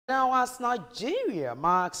Now, as Nigeria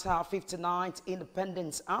marks her 59th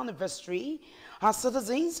independence anniversary, her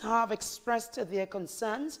citizens have expressed their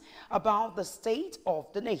concerns about the state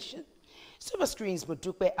of the nation. Superscreen's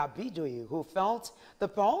Ajiboye, who felt the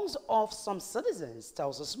pulse of some citizens,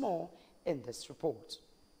 tells us more in this report.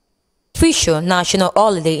 Official national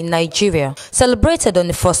holiday in Nigeria, celebrated on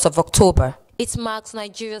the 1st of October. It marks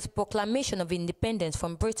Nigeria's proclamation of independence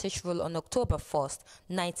from British rule on October 1st,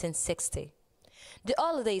 1960. The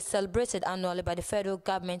holiday is celebrated annually by the federal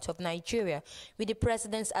government of Nigeria with the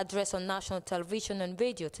president's address on national television and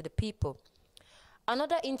radio to the people.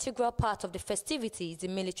 Another integral part of the festivity is the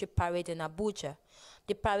military parade in Abuja,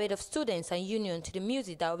 the parade of students and union to the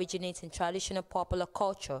music that originates in traditional popular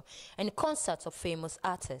culture and concerts of famous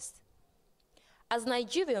artists. As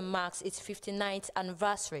Nigeria marks its 59th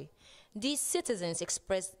anniversary, these citizens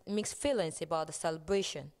expressed mixed feelings about the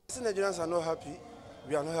celebration. Nigerians are not happy.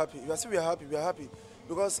 We are not happy. We are happy. We are happy.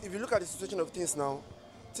 Because if you look at the situation of things now,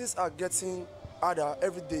 things are getting harder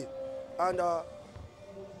every day. And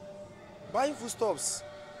buying foodstuffs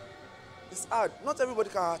is hard. Not everybody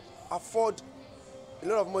can afford a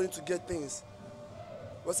lot of money to get things.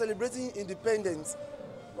 We're celebrating independence.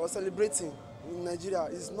 We're celebrating in Nigeria.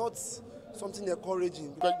 It's not something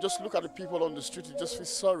encouraging. But just look at the people on the street. You just feel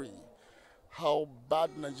sorry how bad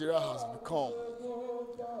Nigeria has become.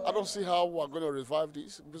 I don't see how we're going to revive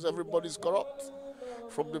this because everybody's corrupt.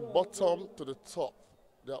 From the bottom to the top,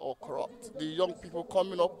 they're all corrupt. The young people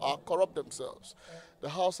coming up are corrupt themselves. The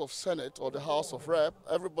House of Senate or the House of Rep,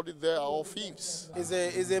 everybody there are all thieves. It's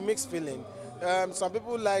a mixed feeling. Some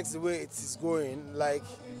people like the way it is going. Like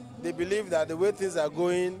they believe that the way things are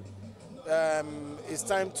going, it's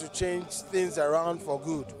time to change things around for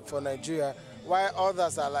good for Nigeria. While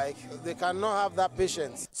others are like, they cannot have that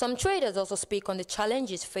patience. Some traders also speak on the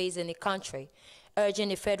challenges faced in the country, urging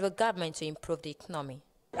the federal government to improve the economy.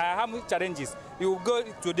 How many challenges? You will go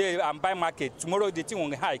today and buy market, tomorrow the thing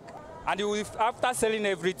will hike. And you will, after selling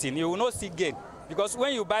everything, you will not see gain. Because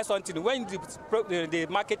when you buy something, when the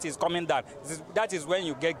market is coming down, that is when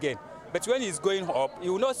you get gain. But when it's going up,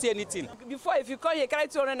 you will not see anything. Before, if you call your carry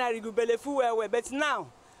 200 naira, you belly full well, but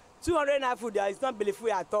now, 200 naira food there is not belly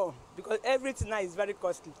full at all because everything now is very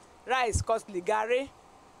costly. Rice costly, gari,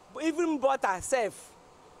 even butter safe.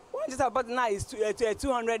 One just about now is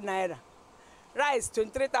 200 naira. Rice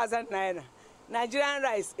 23,000 naira. Nigerian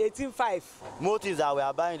rice 18,500. Most things that we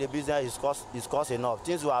are buying in the business is cost enough.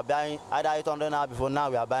 Things we are buying either 800 naira before,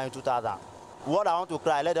 now we are buying 2,000. What I want to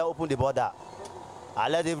cry, let them open the border. I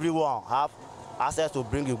let everyone have access to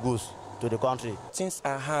bring the goods to the country. Things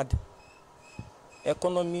are hard.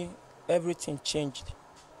 Economy, everything changed.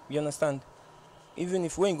 You understand? Even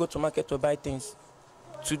if when you go to market to buy things,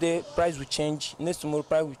 today price will change, next tomorrow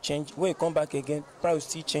price will change. When you come back again, price will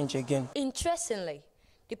still change again. Interestingly,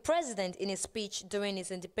 the president in his speech during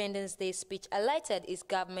his Independence Day speech highlighted his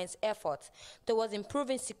government's efforts towards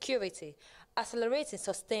improving security, accelerating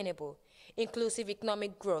sustainable, inclusive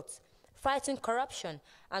economic growth, fighting corruption,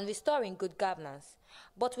 and restoring good governance,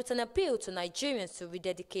 but with an appeal to Nigerians to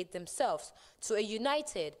rededicate themselves to a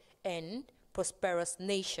united and prosperous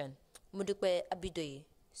nation. Ajiboye,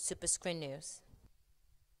 Superscreen News.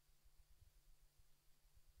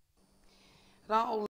 Now,